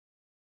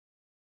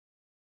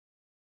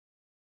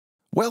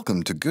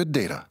Welcome to Good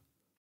Data.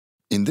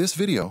 In this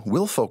video,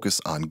 we'll focus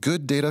on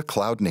Good Data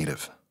Cloud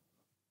Native.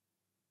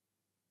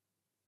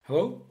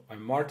 Hello,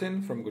 I'm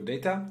Martin from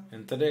GoodData,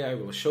 and today I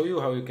will show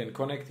you how you can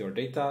connect your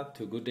data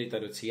to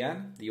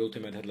GoodData.CN, the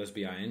ultimate headless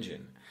BI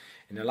engine.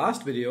 In the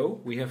last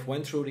video, we have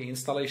went through the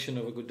installation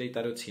of a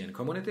GoodData.CN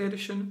Community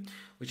Edition,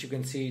 which you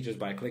can see just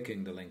by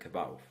clicking the link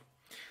above.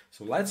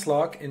 So let's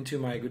log into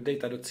my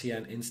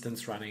GoodData.CN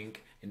instance running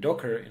in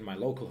Docker in my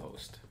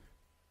localhost.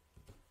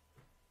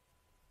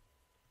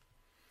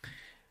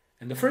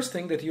 And the first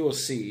thing that you will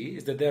see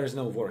is that there is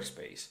no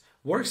workspace.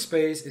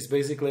 Workspace is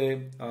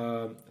basically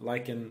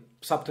like a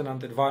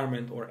subtenant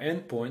environment or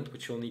endpoint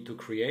which you'll need to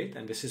create,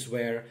 and this is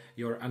where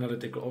your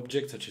analytical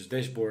objects such as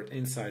dashboard,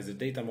 insights, the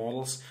data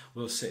models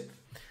will sit.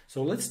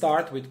 So let's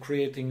start with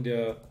creating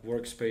the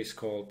workspace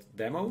called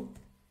demo.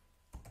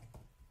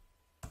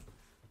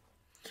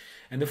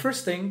 And the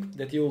first thing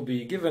that you will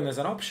be given as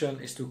an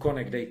option is to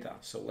connect data.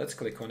 So let's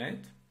click on it.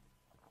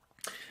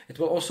 It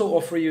will also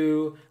offer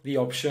you the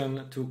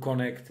option to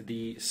connect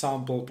the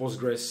sample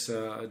Postgres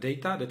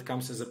data that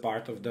comes as a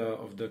part of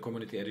the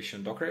Community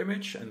Edition Docker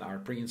image and are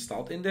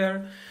pre-installed in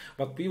there.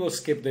 But we will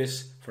skip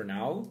this for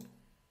now.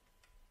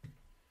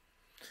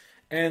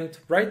 And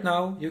right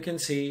now you can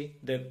see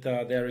that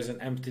there is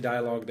an empty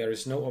dialog. There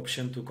is no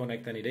option to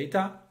connect any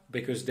data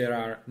because there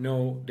are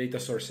no data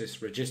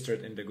sources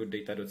registered in the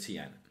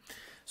GoodData.CN.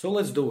 So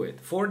let's do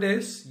it. For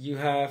this, you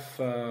have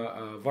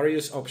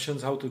various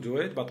options how to do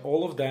it, but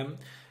all of them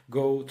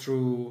go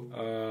through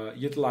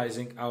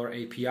utilizing our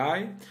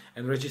API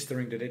and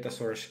registering the data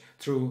source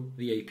through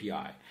the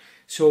API.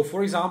 So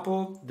for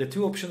example, the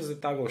two options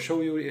that I will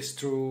show you is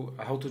through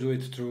how to do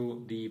it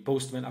through the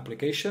Postman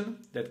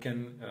application that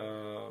can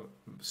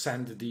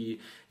send the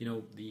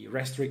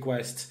REST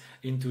requests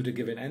into the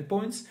given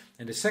endpoints.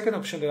 And the second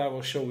option that I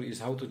will show you is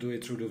how to do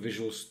it through the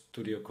Visual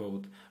Studio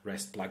Code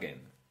REST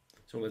plugin.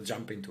 So let's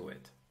jump into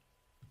it.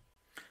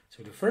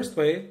 So the first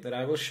way that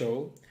I will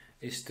show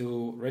is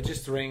to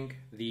registering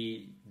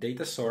the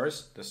data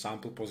source, the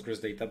sample Postgres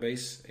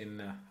database.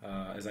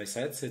 As I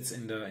said, sits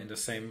in the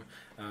same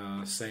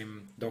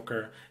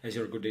Docker as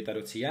your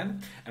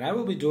GoodData.CN, and I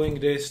will be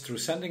doing this through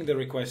sending the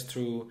request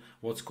through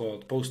what's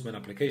called Postman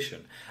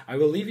application. I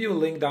will leave you a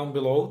link down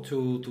below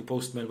to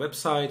Postman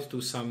website, to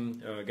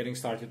some getting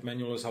started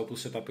manuals, how to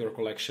set up your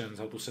collections,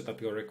 how to set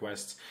up your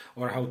requests,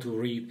 or how to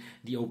read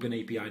the Open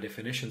API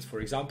definitions,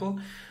 for example.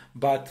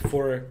 But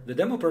for the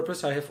demo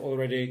purpose, I have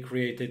already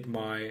created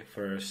my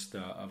first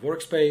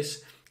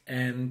workspace,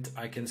 and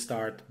I can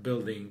start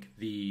building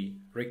the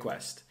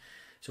request.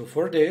 So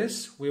for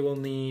this, we will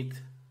need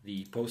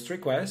the post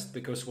request,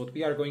 because what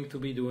we are going to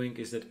be doing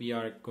is that we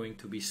are going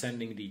to be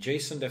sending the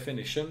JSON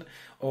definition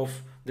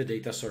of the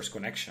data source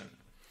connection.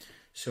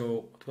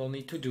 So what we'll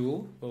need to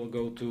do, we'll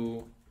go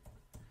to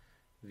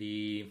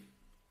the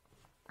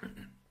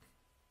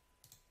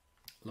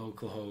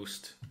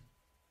localhost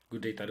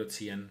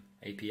GoodData.CN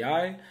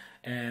API,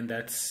 and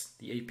that's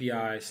the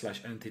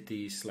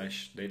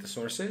API/entity/data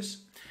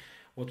sources.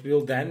 What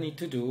we'll then need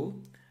to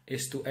do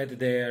is to add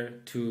there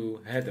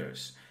two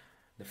headers.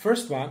 The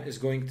first one is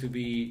going to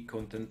be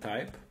content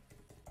type,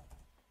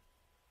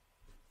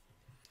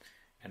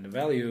 and the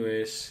value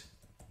is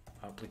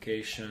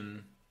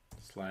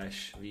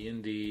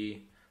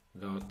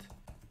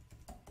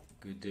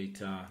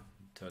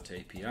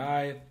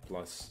application/vnd.gooddata.api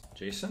plus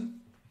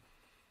JSON.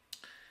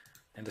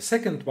 And the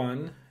second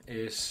one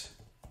is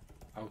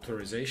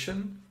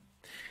authorization.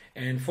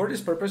 And for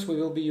this purpose, we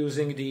will be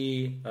using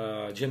the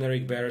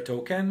generic bearer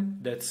token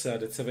that's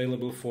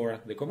available for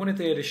the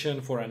Community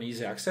Edition for an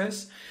easy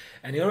access.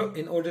 And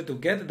in order to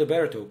get the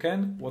bearer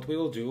token, what we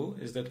will do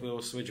is that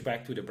we'll switch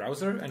back to the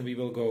browser and we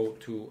will go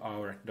to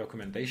our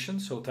documentation.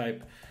 So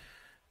type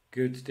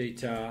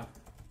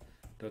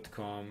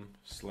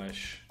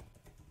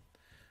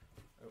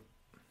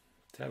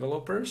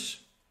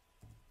gooddata.com/developers.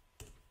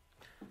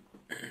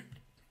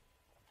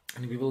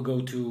 And we will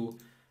go to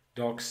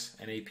Docs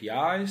and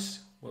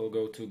APIs. We'll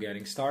go to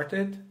Getting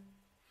Started.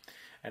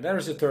 And there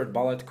is a third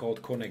bullet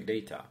called Connect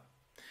Data.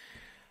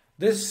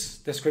 This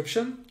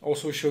description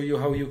also shows you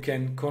how you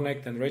can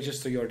connect and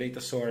register your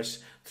data source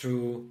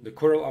through the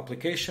curl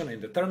application in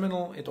the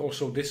terminal. It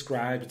also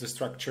describes the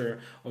structure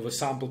of a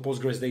sample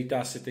Postgres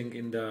data sitting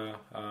in the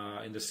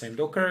same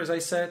Docker, as I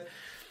said.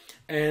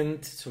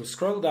 And so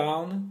scroll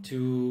down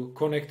to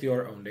connect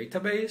your own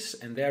database,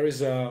 and there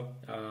is a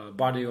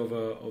body of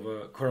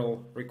a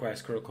curl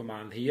request, curl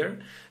command here.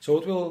 So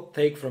what we'll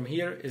take from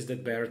here is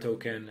that bearer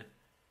token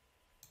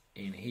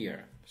in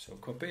here. So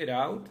copy it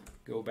out,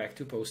 go back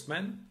to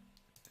Postman,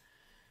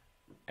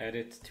 add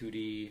it to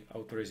the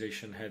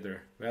authorization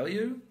header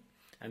value,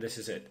 and this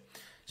is it.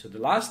 So the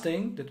last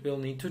thing that we'll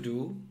need to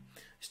do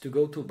is to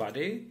go to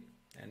body,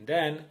 and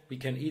then we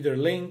can either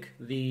link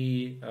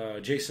the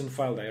JSON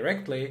file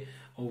directly,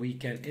 or we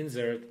can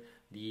insert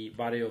the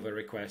body of a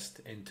request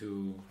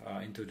into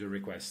the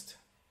request.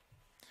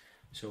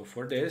 So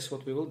for this,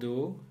 what we will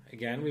do,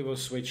 again, we will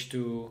switch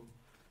to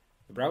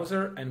the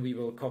browser and we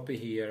will copy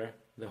here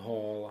the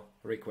whole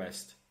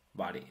request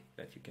body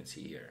that you can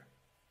see here.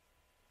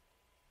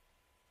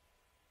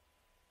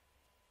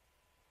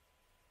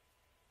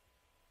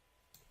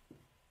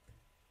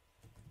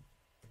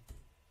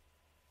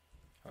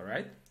 All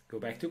right, go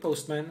back to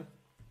Postman,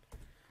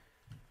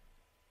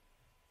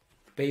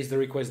 paste the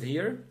request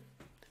here,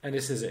 and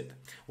this is it.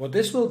 What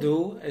this will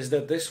do is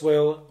that this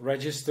will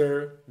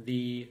register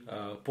the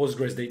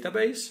Postgres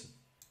database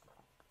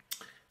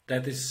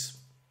that is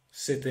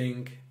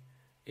sitting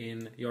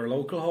in your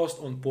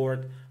localhost on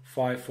port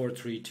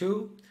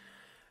 5432.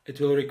 It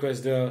will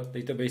request the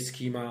database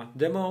schema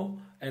demo,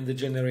 and the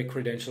generic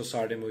credentials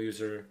are demo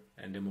user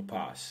and demo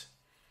pass.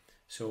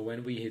 So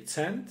when we hit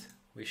send,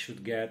 we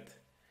should get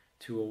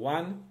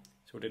 201.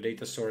 So the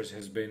data source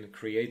has been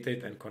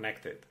created and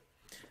connected.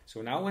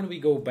 So now when we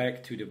go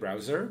back to the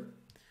browser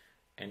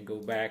and go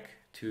back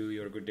to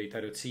your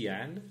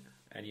GoodData.CN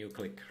and you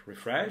click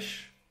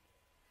refresh,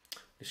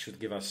 this should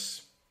give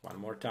us one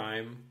more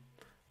time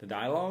the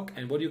dialog.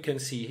 And what you can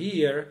see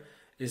here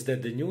is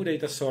that the new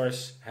data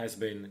source has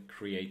been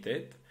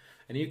created,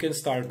 and you can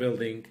start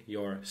building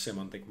your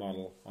semantic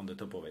model on the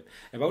top of it.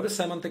 About the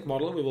semantic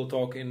model, we will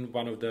talk in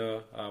one of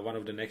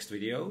the next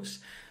videos.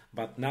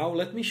 But now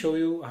let me show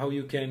you how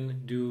you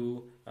can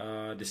do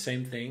the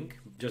same thing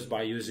just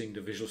by using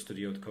the Visual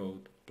Studio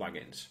Code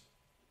plugins.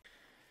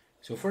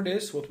 So for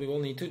this, what we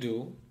will need to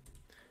do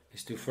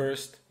is to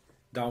first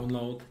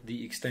download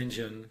the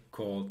extension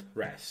called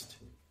REST.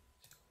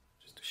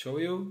 Just to show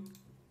you,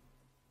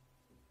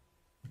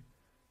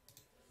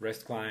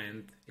 REST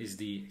client is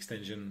the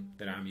extension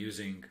that I'm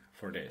using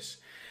for this.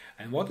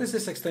 And what is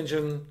this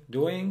extension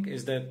doing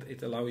is that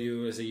it allows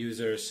you as a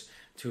users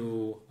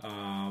to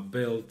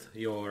build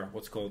your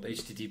what's called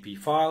HTTP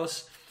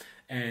files,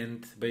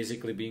 and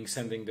basically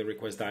sending the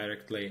request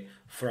directly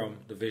from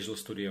the Visual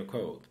Studio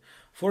Code.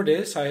 For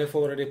this, I have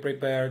already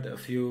prepared a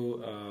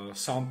few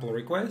sample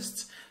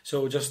requests.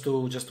 So just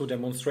to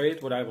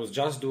demonstrate what I was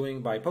just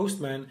doing by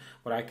Postman,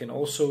 what I can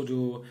also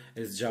do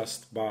is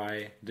just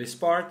by this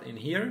part in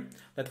here.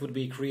 That would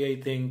be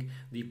creating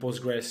the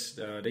Postgres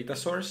data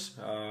source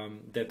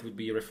that would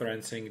be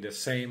referencing the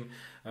same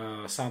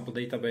sample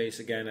database,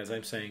 again, as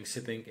I'm saying,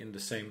 sitting in the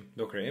same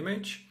Docker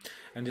image.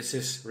 And this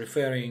is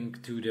referring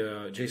to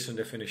the JSON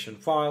definition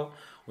file,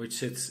 which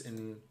sits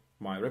in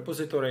my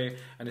repository,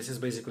 and this is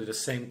basically the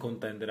same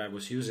content that I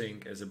was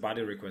using as a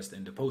body request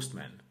in the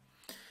Postman.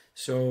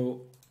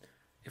 So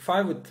if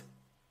I would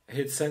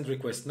hit send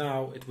request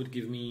now, it would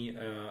give me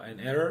an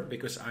error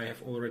because I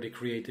have already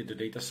created the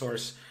data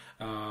source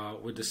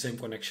with the same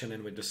connection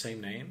and with the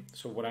same name.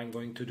 So what I'm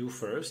going to do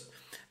first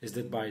is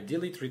that by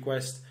delete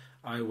request,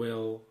 I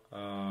will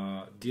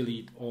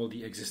delete all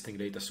the existing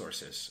data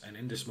sources. And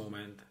in this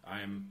moment,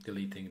 I'm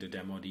deleting the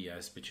demo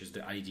DS, which is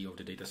the ID of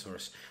the data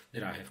source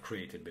that I have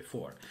created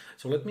before.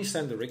 So let me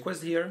send the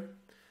request here.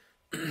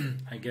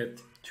 I get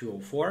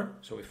 204.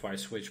 So if I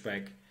switch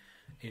back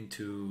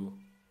into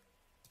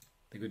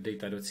the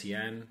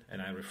GoodData.CN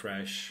and I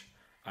refresh,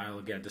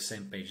 I'll get the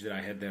same page that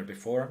I had there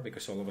before,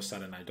 because all of a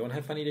sudden I don't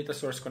have any data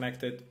source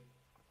connected.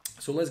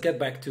 So let's get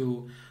back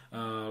to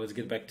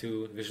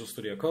Visual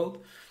Studio Code.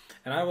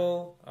 And I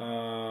will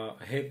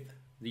hit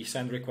the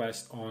send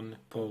request on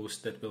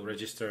post that will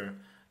register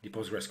the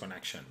Postgres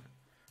connection.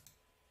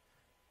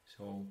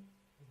 So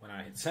when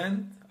I hit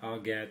send, I'll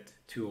get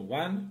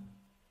 201.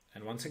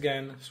 And once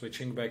again,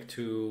 switching back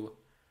to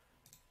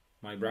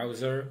my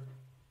browser,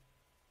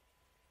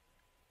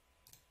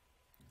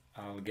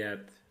 I'll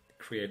get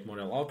create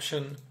model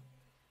option,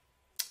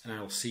 and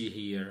I'll see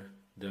here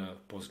the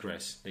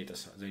Postgres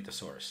data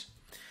source.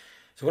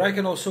 So what I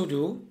can also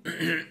do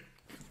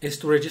is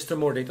to register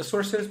more data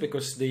sources,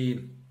 because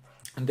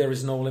there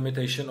is no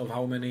limitation of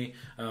how many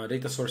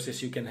data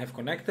sources you can have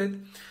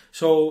connected.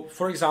 So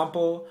for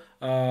example,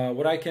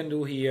 what I can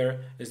do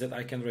here is that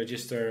I can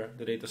register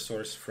the data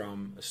source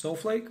from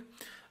Snowflake.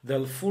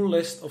 The full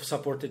list of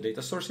supported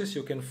data sources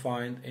you can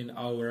find in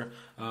our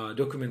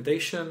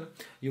documentation.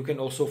 You can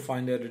also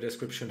find there the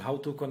description how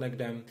to connect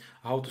them,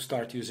 how to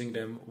start using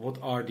them, what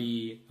are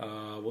the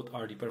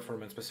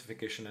performance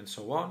specification, and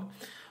so on.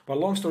 But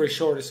long story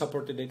short, the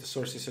supported data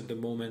sources at the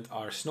moment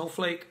are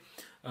Snowflake,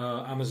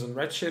 Amazon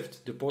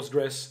Redshift, the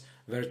Postgres,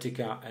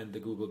 Vertica, and the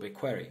Google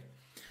BigQuery.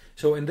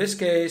 So in this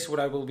case, what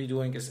I will be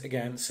doing is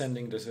again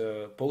sending this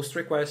post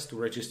request to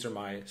register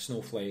my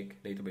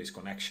Snowflake database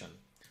connection.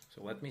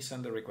 So let me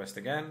send the request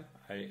again.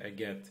 I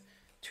get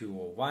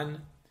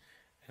 201,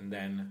 and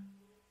then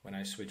when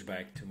I switch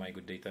back to my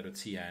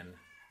GoodData.CN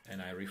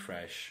and I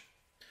refresh,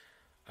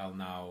 I'll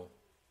now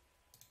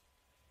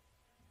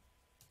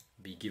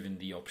be given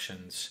the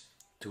options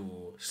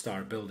to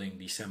start building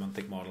the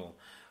semantic model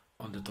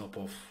on the top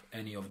of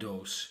any of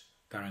those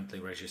currently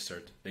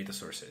registered data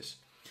sources.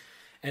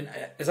 And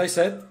as I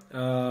said,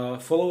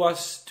 follow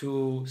us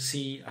to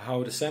see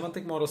how the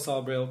semantic models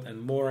are built,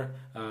 and more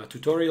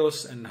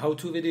tutorials and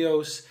how-to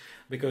videos,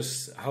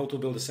 because how to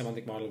build a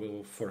semantic model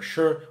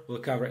will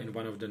cover in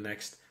one of the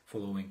next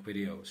following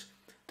videos.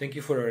 Thank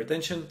you for your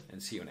attention,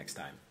 and see you next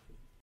time.